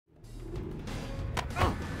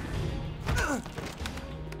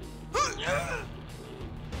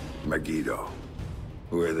Megiddo.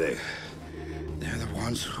 Who are they? They're the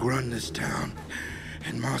ones who run this town.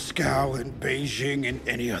 In Moscow and Beijing and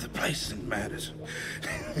any other place that matters.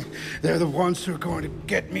 They're the ones who are going to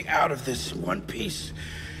get me out of this in one piece.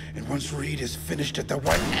 And once Reed is finished at the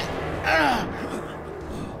White...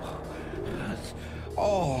 That's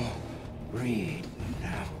all Reed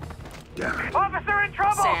now. Damn it. Officer in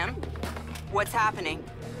trouble! Sam, what's happening?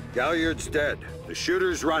 Galliard's dead. The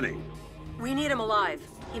shooter's running. We need him alive.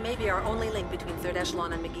 He may be our only link between Third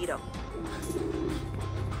Echelon and Megiddo.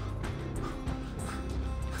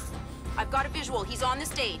 I've got a visual. He's on the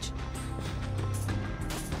stage.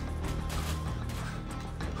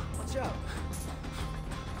 Watch out.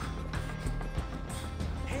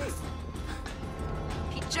 Hey!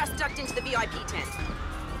 He just ducked into the VIP tent.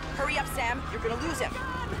 Hurry up, Sam. You're gonna lose him.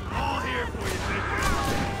 All here for you, Splinter.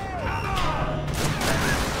 Come on!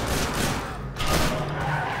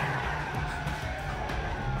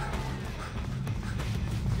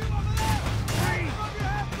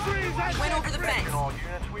 Went over the fence. All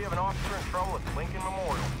units, we have an officer in trouble at Lincoln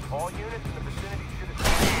Memorial. All units in the vicinity should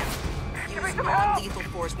have... Use non-lethal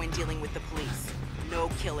force when dealing with the police. No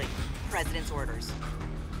killing. President's orders.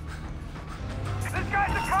 This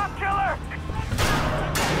guy's a cop killer!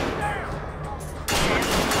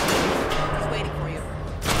 He's waiting for you.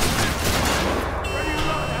 Ready to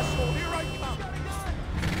run, asshole. Here I come.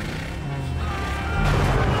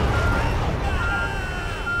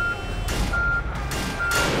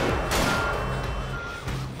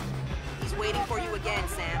 He's waiting for you again,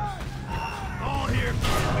 Sam. All here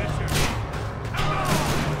for you, Fisher. Come on!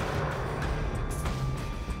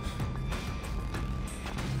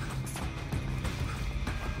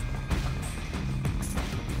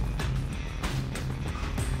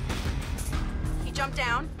 He jumped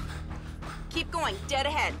down. Keep going, dead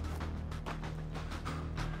ahead.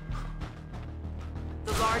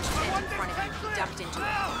 The large tent in front of you, he ducked into it.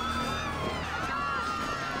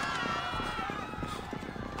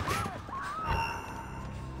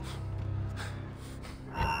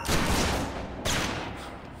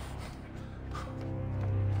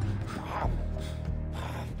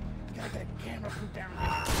 Gotta get a camera from down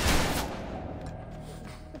here.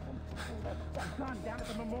 That gun down at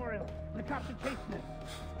the memorial. The cops are chasing it.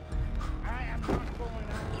 I am not going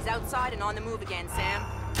out. He's outside and on the move again, Sam.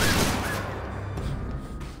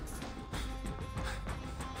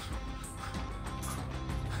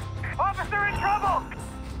 Officer in trouble!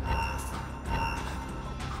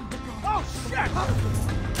 Oh, shit!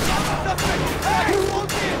 Hey,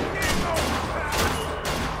 hold in!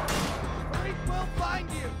 Police will find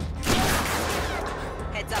you!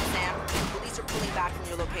 Heads up, Sam. Police are pulling back from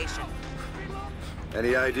your location.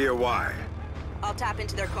 Any idea why? I'll tap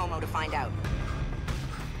into their Como to find out.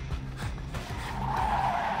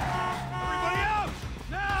 Everybody out!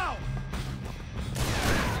 Now!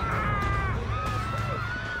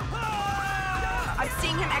 I'm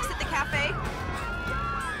seeing him exit the cafe.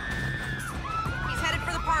 He's headed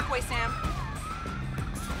for the parkway, Sam.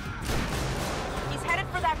 He's headed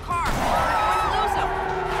for that car. We're going to lose him.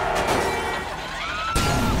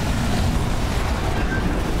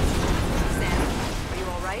 Sam, are you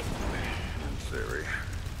all right? In theory.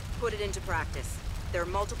 Put it into practice. There are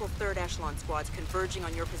multiple Third Echelon squads converging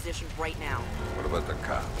on your position right now. What about the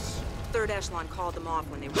cops? Third Echelon called them off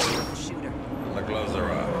when they were with the shooter. The gloves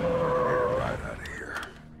are off. We're right out of here.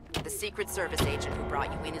 The Secret Service agent who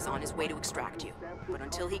brought you in is on his way to extract you. But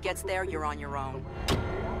until he gets there, you're on your own.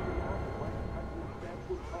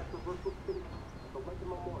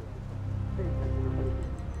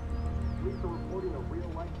 Police are reporting a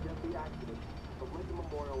real-life deadly accident at the Lincoln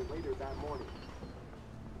Memorial later that morning.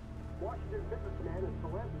 Washington businessman and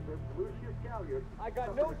philanthropist Lucius Galliard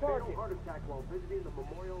suffered a fatal heart attack while visiting the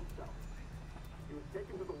memorial itself. He was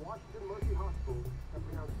taken to the Washington Mercy Hospital and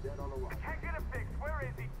pronounced dead on arrival. Can't get him fixed. Where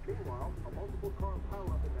is he? Meanwhile, a multiple car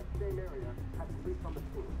pileup in that same area has police on the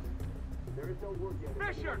scene. There is no word yet.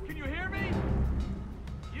 Fisher, can you hear me?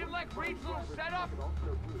 You didn't like Reed's little setup? An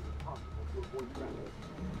alternate route is possible to avoid traffic.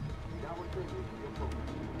 Now returning to the approach.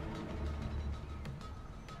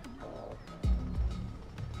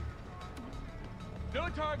 No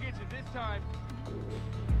targets at this time.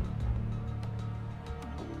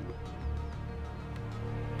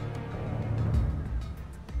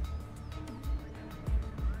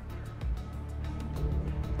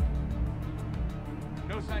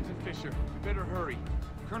 No signs of Fisher. We better hurry.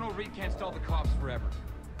 Colonel Reed can't stall the cops forever.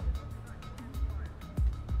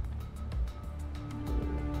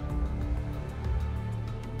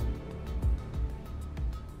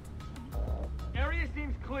 Area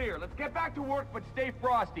seems clear. Let's get back to work, but stay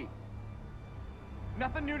frosty.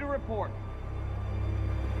 Nothing new to report.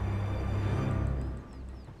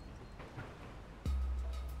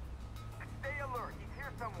 Stay alert. He's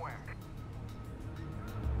here somewhere.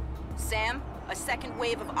 Sam, a second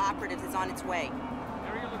wave of operatives is on its way.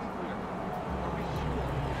 Area looks clear. Are we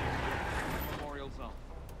sure? Memorial Zone.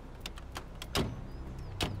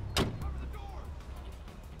 Cover the door!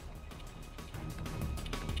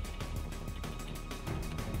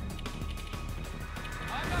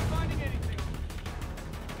 I'm not finding anything.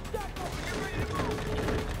 Stack up and get ready to move!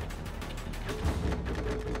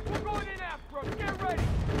 We're going in after him. Get ready!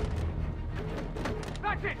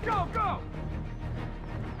 That's it! Go, go!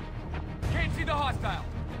 Can't see the hostile.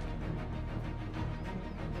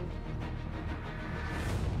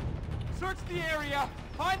 Search the area,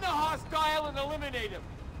 find the hostile, and eliminate him.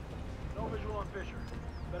 No visual on Fisher.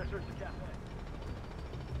 Better search the cafe.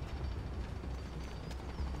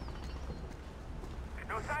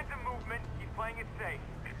 No signs of movement. He's playing it safe.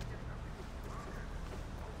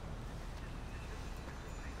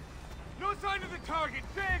 No sign of the target.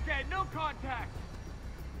 Say again, no contact.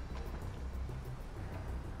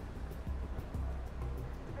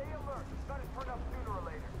 Stay alert. He's gonna turn up sooner or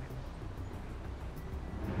later.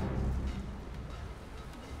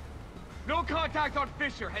 No contact on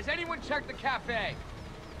Fisher. Has anyone checked the cafe?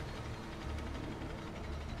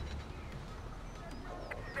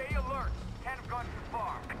 Stay alert. Can't have gone too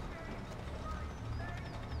far.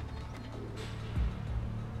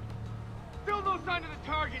 Still no sign of the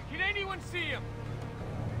target. Can anyone see him?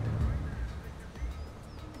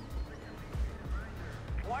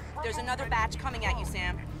 Watch for There's another movement. batch coming at you,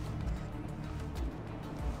 Sam.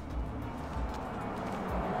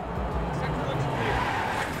 Sector looks clear.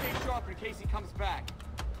 Stay sharp in case he comes back.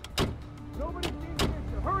 Nobody sees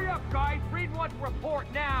Fisher. Hurry up, guys. Reed wants to report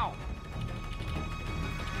now.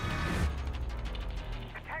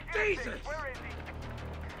 Jesus! Where is he?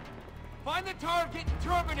 Find the target and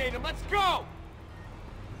terminate him. Let's go!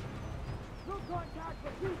 No contact,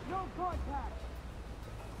 repeat, no contact!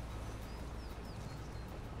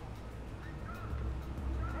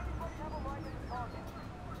 Anybody have a line in the target?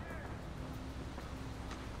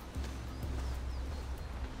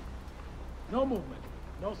 No movement.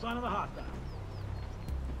 No sign of the hostile.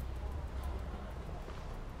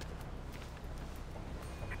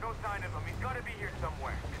 There's no sign of him. He's gotta be here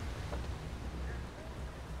somewhere.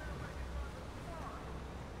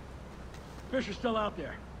 Fisher's still out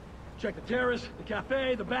there. Check the terrace, the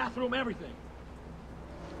cafe, the bathroom, everything.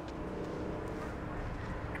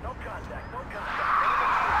 No contact, no contact.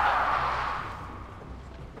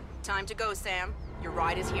 Time to go, Sam. Your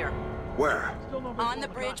ride is here. Where? Still no visual On the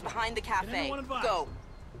bridge hostile. behind the Can cafe. anyone advise? Go.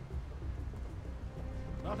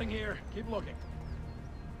 Nothing here. Keep looking.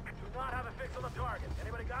 Do not have a fix on the target.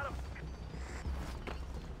 Anybody got him?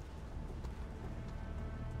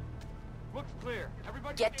 Looks clear.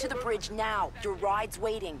 Everybody Get to the bridge now. Your ride's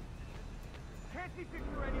waiting. Can't see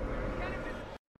Fisher anywhere. Can't have been